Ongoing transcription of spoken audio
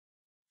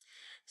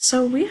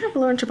So we have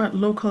learned about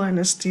local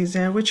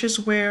anesthesia, which is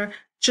where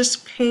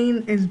just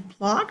pain is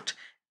blocked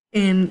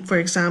in, for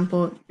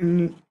example,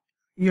 in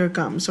your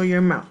gums or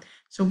your mouth.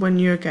 So when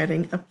you're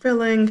getting a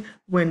filling,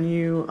 when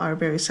you are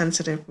very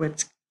sensitive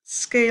with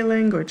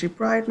scaling or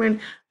debridement,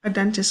 a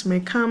dentist may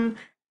come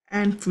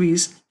and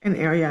freeze an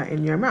area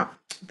in your mouth.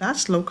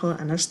 That's local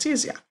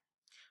anesthesia.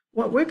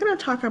 What we're going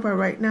to talk about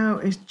right now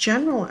is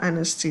general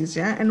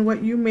anesthesia, and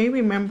what you may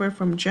remember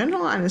from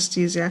general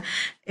anesthesia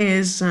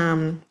is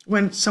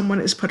when someone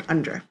is put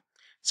under.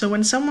 So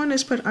when someone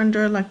is put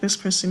under, like this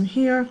person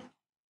here,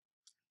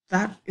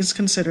 that is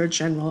considered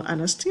general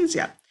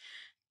anesthesia.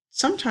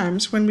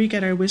 Sometimes when we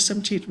get our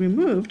wisdom teeth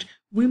removed,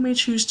 we may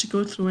choose to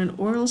go through an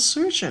oral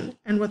surgeon,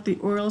 and what the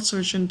oral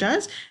surgeon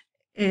does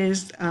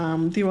is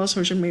the oral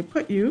surgeon may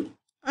put you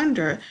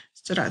under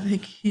so that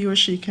he or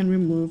she can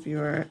remove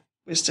your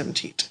wisdom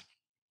teeth.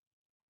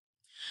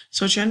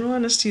 So general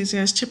anesthesia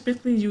is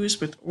typically used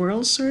with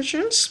oral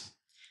surgeons,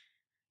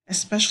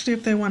 especially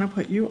if they want to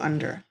put you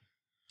under.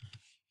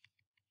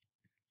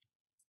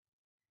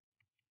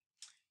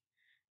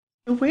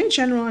 The way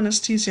general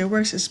anesthesia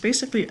works is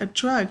basically a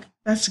drug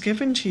that's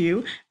given to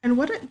you, and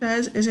what it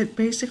does is it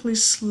basically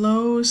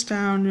slows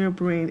down your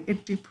brain.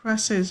 It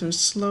depresses or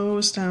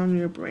slows down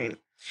your brain.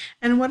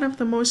 And one of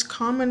the most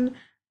common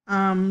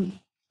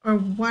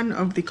one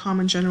of the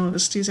common general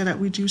anesthesia that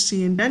we do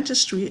see in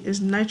dentistry is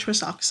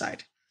nitrous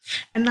oxide.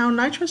 And now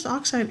nitrous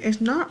oxide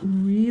is not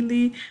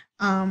really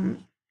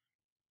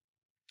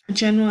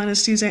general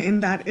anesthesia in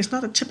that it's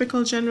not a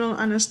typical general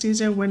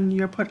anesthesia when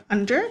you're put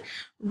under.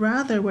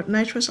 Rather, what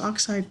nitrous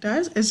oxide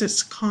does is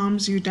it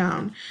calms you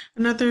down.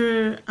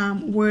 Another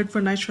word for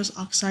nitrous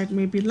oxide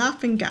may be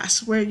laughing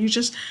gas, where you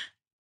just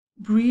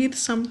breathe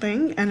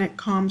something and it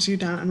calms you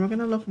down. And we're going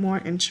to look more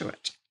into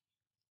it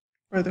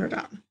further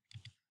down.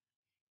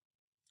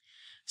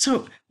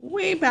 So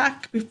way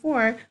back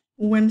before,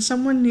 when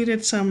someone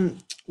needed some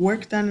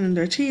work done in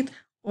their teeth,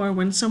 or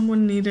when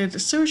someone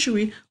needed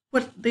surgery,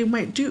 what they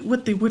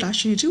would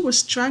actually do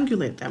was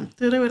strangulate them.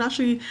 So they would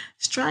actually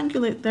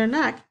strangulate their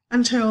neck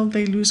until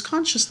they lose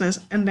consciousness,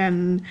 and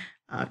then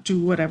do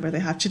whatever they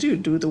have to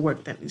do the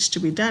work that needs to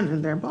be done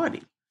in their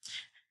body.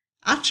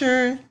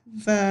 After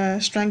the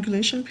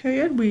strangulation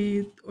period,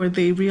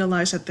 they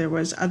realized that there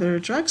was other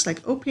drugs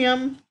like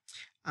opium,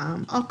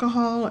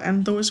 alcohol,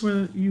 and those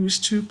were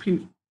used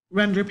to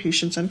render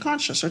patients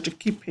unconscious or to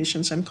keep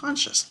patients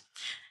unconscious.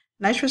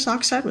 Nitrous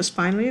oxide was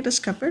finally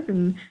discovered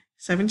in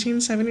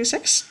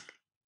 1776.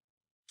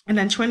 And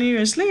then 20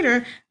 years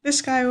later,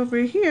 this guy over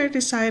here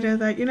decided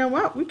that, you know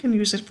what, we can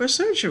use it for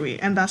surgery.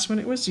 And that's when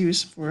it was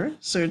used for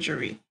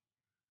surgery.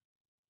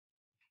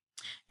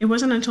 It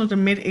wasn't until the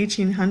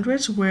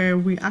mid-1800s where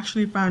we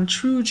actually found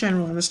true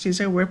general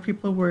anesthesia, where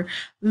people were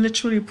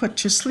literally put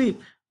to sleep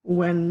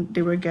when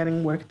they were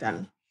getting work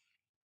done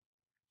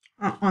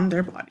on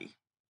their body.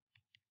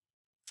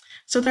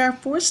 So there are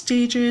 4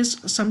 stages,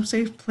 some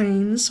say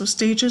planes. So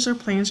stages or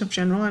planes of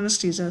general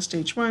anesthesia,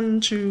 stage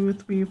 1, 2,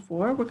 3,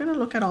 4. We're going to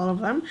look at all of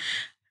them.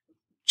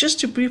 Just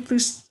to briefly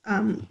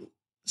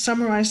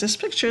summarize this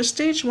picture,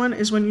 stage 1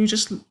 is when you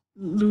just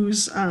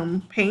lose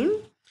pain.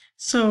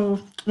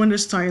 So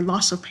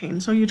loss of pain.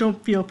 So you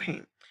don't feel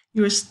pain.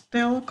 You are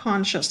still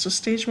conscious. So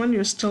stage 1,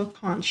 you're still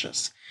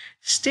conscious.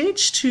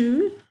 Stage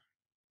 2,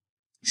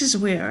 this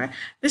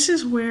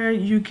is where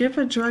you give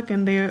a drug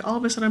and they all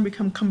of a sudden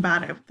become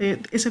combative.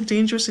 It's a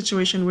dangerous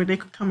situation where they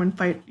could come and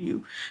fight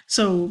you.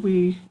 So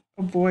we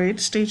avoid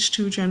stage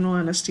 2 general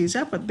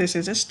anesthesia, but this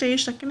is a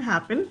stage that can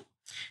happen.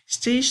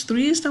 Stage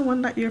 3 is the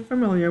one that you're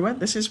familiar with.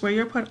 This is where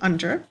you're put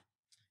under.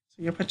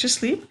 So you're put to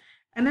sleep.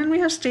 And then we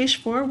have stage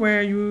 4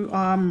 where you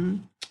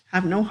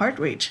have no heart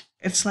rate.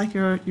 It's like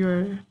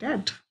you're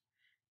dead.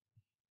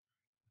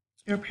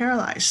 You're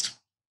paralyzed.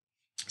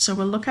 So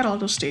we'll look at all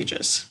those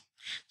stages.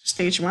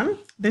 Stage 1,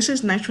 this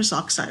is nitrous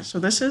oxide. So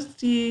this is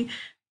the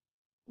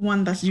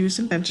one that's used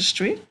in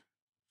dentistry.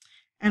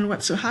 And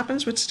what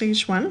happens with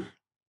stage 1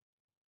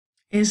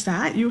 is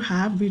that you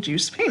have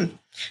reduced pain.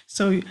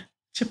 So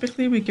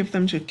typically we give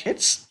them to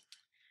kids,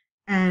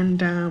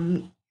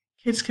 and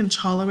kids can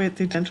tolerate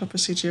the dental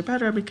procedure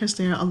better because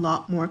they're a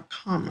lot more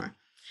calmer.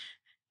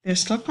 They're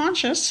still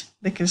conscious,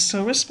 they can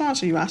still respond.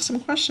 So you ask them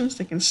questions,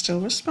 they can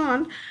still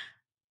respond.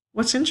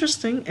 What's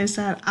interesting is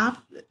that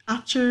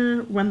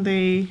after when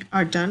they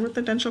are done with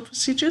the dental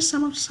procedure,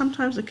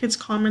 sometimes the kids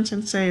comment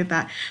and say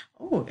that,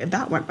 oh,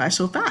 that went by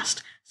so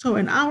fast. So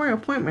an hour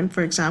appointment,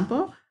 for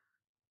example,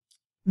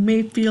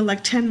 may feel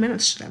like 10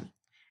 minutes to them.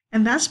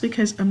 And that's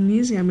because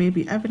amnesia may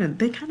be evident.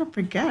 They kind of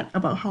forget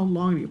about how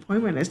long the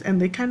appointment is,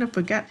 and they kind of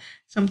forget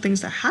some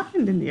things that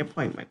happened in the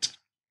appointment.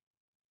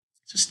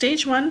 So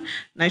stage 1,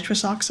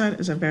 nitrous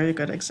oxide is a very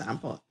good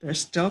example. They're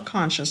still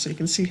conscious, so you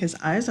can see his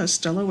eyes are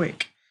still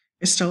awake.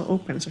 It's still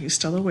open, so he's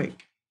still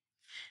awake.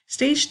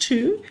 Stage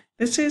 2,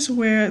 this is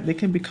where they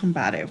can be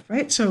combative,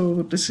 right?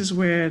 So this is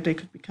where they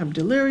could become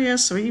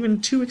delirious or even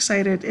too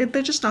excited.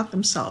 They're just not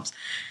themselves.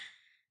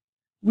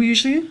 We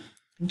usually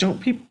don't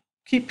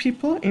keep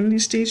people in the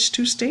stage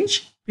 2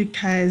 stage.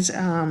 because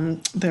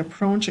they're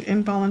prone to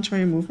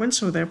involuntary movement.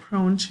 So they're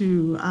prone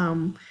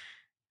to,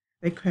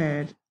 they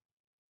could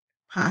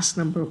pass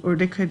number, or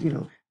they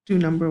could, do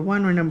number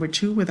one or number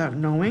two without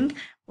knowing,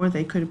 or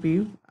they could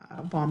be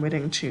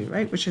vomiting too,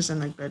 right? Which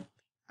isn't a good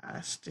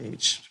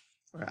stage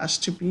for us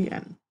to be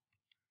in.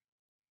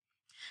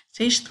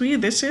 Stage 3,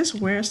 this is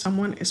where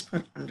someone is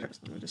put under.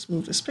 So let me just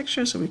move this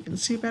picture so we can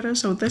see better.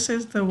 So this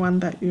is the one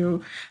that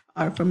you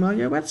are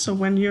familiar with. So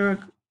when you're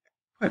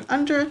put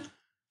under,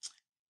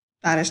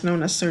 that is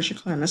known as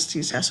surgical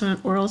anesthesia. So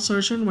an oral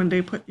surgeon, when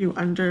they put you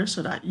under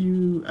so that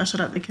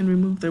they can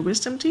remove their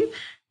wisdom teeth,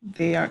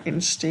 they are in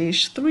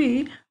stage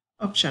 3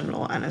 of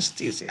general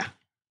anesthesia.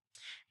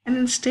 And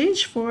then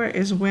stage 4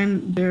 is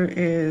when there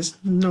is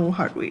no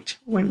heart rate,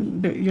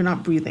 when you're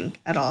not breathing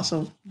at all.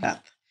 So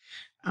death.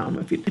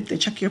 If they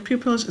check your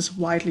pupils, it's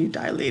widely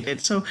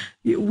dilated. So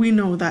we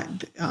know that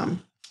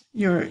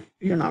you're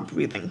not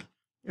breathing.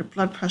 Your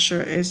blood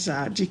pressure is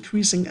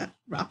decreasing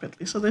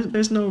rapidly. So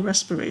there's no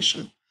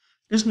respiration.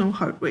 There's no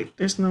heart rate.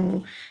 There's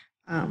no,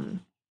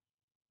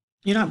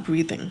 you're not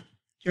breathing.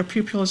 Your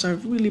pupils are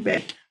really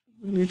big,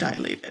 really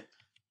dilated.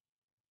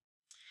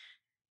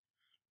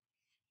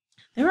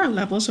 There are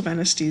levels of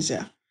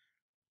anesthesia: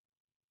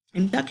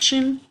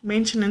 induction,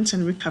 maintenance,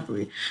 and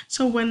recovery.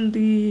 So when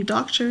the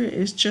doctor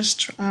is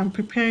just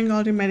preparing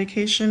all the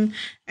medication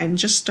and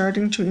just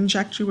starting to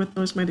inject you with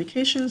those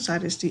medications,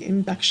 that is the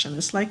induction.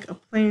 It's like a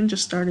plane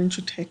just starting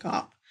to take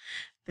off.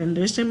 Then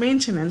there's the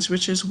maintenance,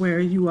 which is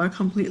where you are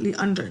completely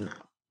under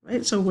now,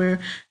 right? So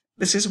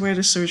this is where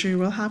the surgery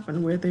will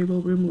happen, where they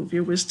will remove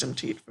your wisdom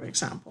teeth, for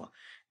example.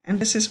 And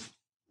this is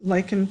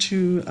likened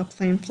to a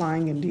plane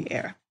flying in the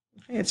air.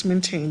 It's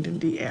maintained in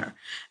the air.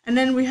 And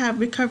then we have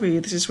recovery.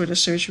 This is where the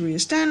surgery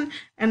is done,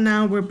 and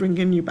now we're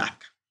bringing you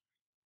back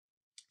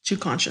to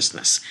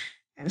consciousness.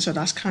 And so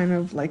that's kind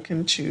of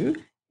likened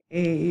to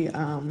a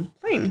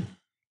plane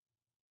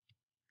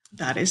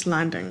that is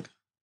landing.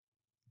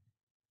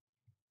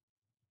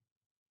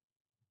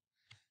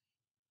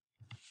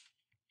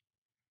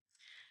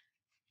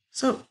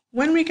 So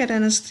when we get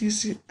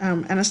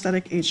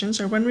anesthetic agents,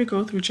 or when we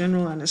go through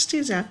general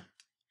anesthesia,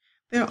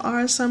 there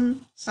are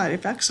some side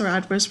effects or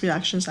adverse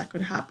reactions that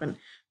could happen.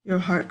 Your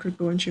heart could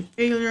go into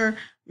failure.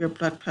 Your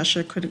blood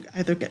pressure could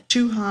either get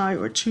too high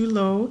or too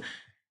low.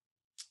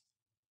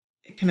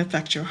 It can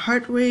affect your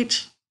heart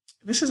rate.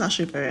 This is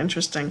actually very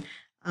interesting.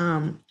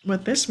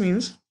 What this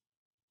means,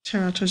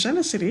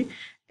 teratogenicity,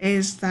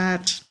 is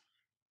that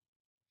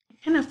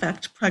it can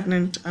affect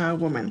pregnant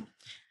women.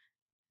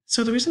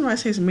 So the reason why I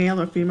say is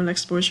male or female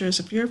exposure is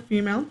if you're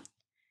female,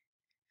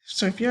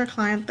 so if you're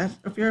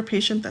a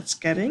patient that's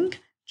getting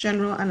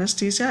general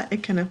anesthesia,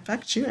 it can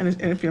affect you, and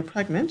if you're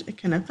pregnant, it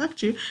can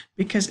affect you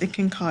because it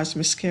can cause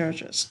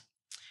miscarriages.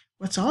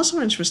 What's also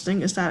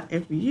interesting is that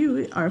if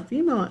you are a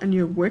female and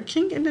you're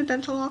working in the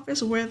dental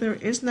office where there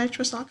is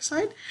nitrous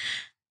oxide,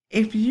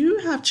 if you're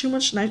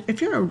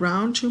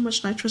around too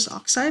much nitrous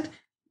oxide,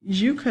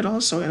 you could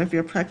also, and if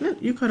you're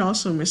pregnant, you could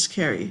also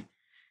miscarry.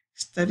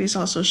 Studies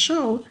also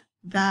show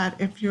that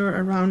if you're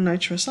around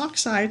nitrous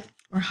oxide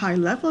or high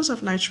levels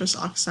of nitrous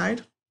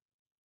oxide,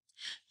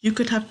 you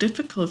could have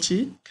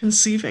difficulty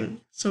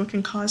conceiving, so it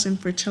can cause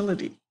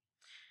infertility.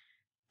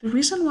 The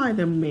reason why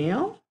the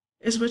male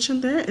is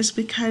written there is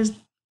because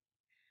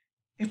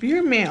if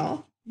you're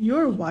male,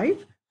 your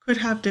wife could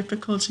have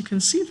difficulty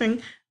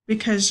conceiving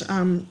because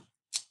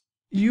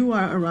you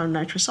are around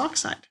nitrous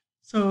oxide.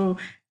 So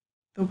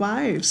the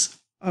wives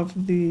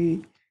of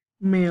the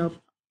male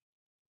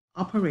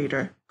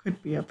operator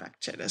could be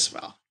affected as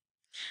well.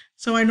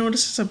 So I know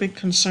this is a big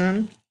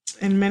concern,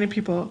 and many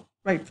people,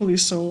 rightfully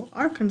so,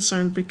 are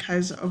concerned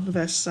because of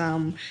this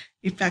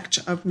effect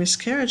of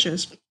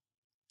miscarriages.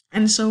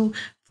 And so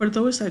for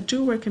those that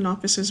do work in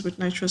offices with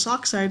nitrous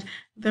oxide,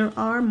 there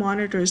are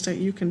monitors that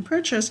you can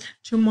purchase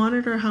to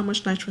monitor how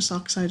much nitrous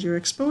oxide you're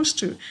exposed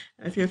to.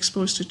 And if you're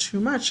exposed to too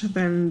much,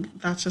 then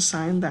that's a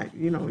sign that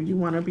you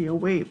want to be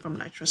away from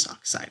nitrous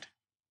oxide.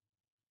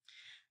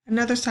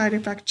 Another side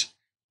effect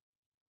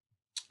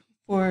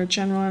for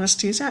general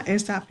anesthesia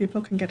is that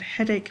people can get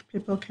headache,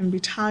 people can be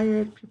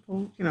tired,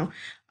 people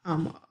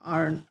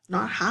are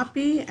not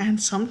happy,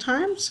 and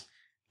sometimes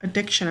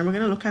addiction. And we're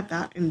going to look at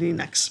that in the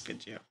next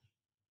video.